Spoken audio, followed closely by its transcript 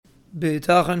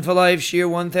Bitachon4life, Shiur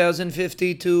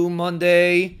 1052,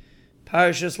 Monday,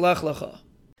 Parshas Lech Lecha.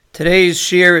 Today's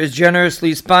Shiur is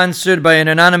generously sponsored by an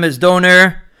anonymous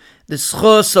donor. The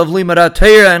schus of Limadat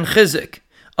Torah and Chizik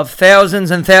of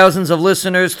thousands and thousands of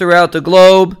listeners throughout the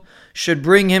globe should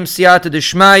bring him siyata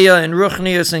d'shmaya and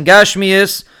ruchnius and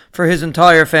gashmius for his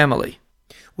entire family.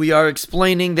 We are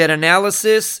explaining that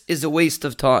analysis is a waste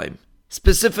of time,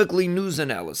 specifically news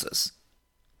analysis,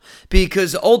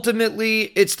 because ultimately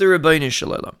it's the Rebbeinu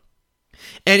Shalom.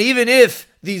 And even if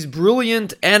these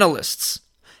brilliant analysts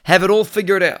have it all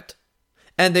figured out,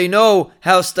 and they know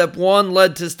how step 1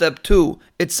 led to step 2,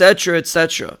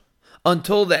 etc.,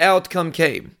 until the outcome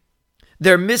came,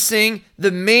 they're missing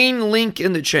the main link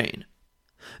in the chain.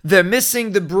 They're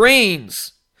missing the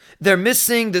brains. They're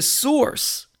missing the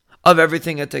source of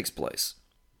everything that takes place.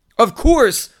 Of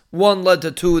course, 1 led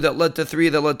to 2, that led to 3,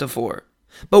 that led to 4.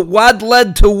 But what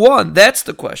led to 1? That's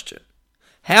the question.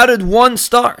 How did 1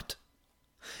 start?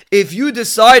 If you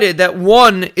decided that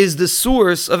 1 is the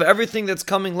source of everything that's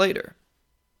coming later,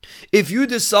 if you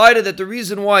decided that the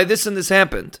reason why this and this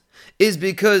happened is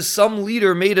because some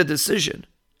leader made a decision,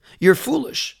 you're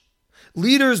foolish.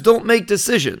 Leaders don't make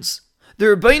decisions. The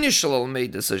Rebbeinu Shalom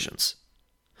made decisions.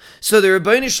 So the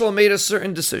Rebbeinu Shalom made a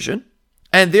certain decision,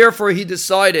 and therefore he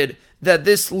decided that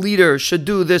this leader should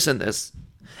do this and this.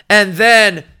 And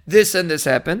then this and this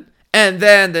happened, and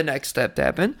then the next step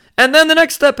happened, and then the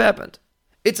next step happened.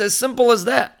 It's as simple as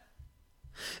that.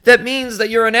 That means that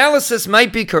your analysis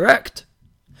might be correct.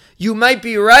 You might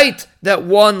be right that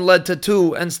 1 led to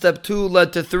 2, and step 2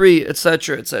 led to 3,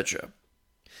 etc.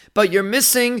 But you're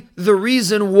missing the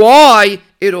reason why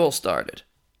it all started.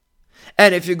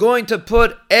 And if you're going to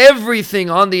put everything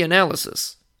on the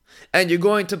analysis, and you're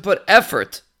going to put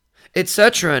effort,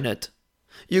 etc. in it,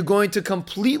 you're going to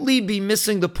completely be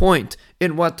missing the point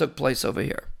in what took place over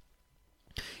here.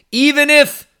 Even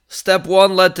if step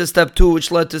 1 led to step 2,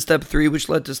 which led to step 3, which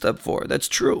led to step 4. That's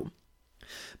true.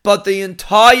 But the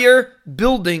entire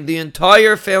building, the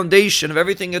entire foundation of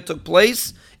everything that took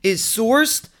place is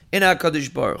sourced in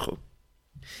HaKadosh Baruch Hu.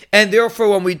 And therefore,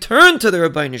 when we turn to the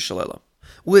Rebbeinu Shalom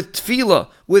with tefillah,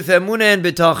 with emunah and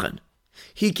bitachon,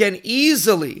 he can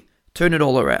easily turn it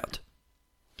all around.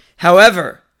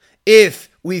 However, if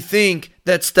we think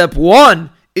that step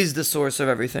 1 is the source of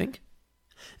everything,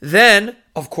 then,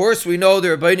 of course, we know the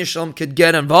Rebbeinu Shalom could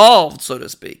get involved, so to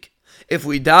speak. If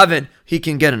we daven, he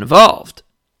can get involved.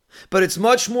 But it's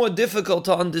much more difficult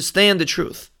to understand the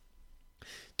truth.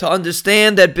 To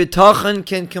understand that bitachon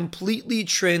can completely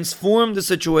transform the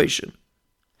situation.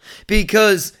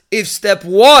 Because if step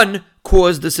 1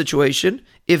 caused the situation,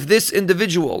 if this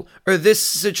individual or this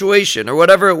situation or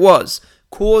whatever it was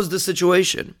caused the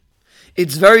situation,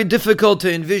 it's very difficult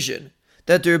to envision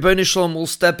that the Rebbeinu Shalom will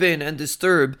step in and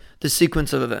disturb the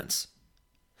sequence of events.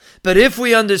 But if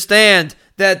we understand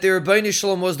that the Rebbeinu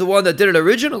Shalom was the one that did it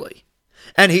originally,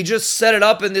 and he just set it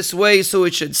up in this way so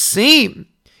it should seem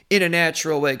in a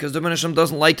natural way, because the Rebbeinu Shalom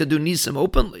doesn't like to do nisim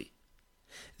openly,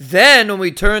 then when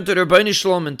we turn to the Rebbeinu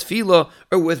Shalom in tefillah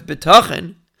or with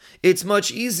bitachon, it's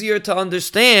much easier to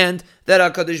understand that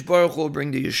HaKadosh Baruch Hu will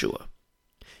bring the Yeshua.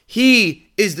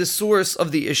 He is the source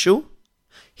of the issue.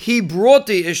 He brought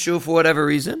the issue for whatever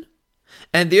reason,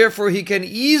 and therefore he can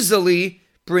easily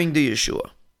bring the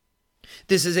Yeshua.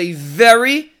 This is a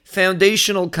very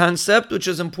foundational concept which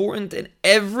is important in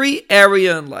every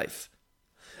area in life.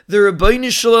 The Rebbeinu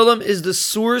Shalom is the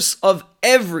source of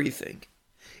everything,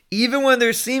 even when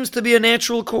there seems to be a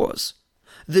natural cause.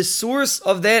 The source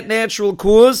of that natural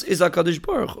cause is HaKadosh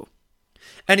Baruch Hu.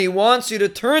 And he wants you to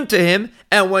turn to him,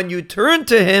 and when you turn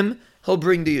to him, he'll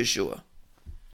bring the Yeshua.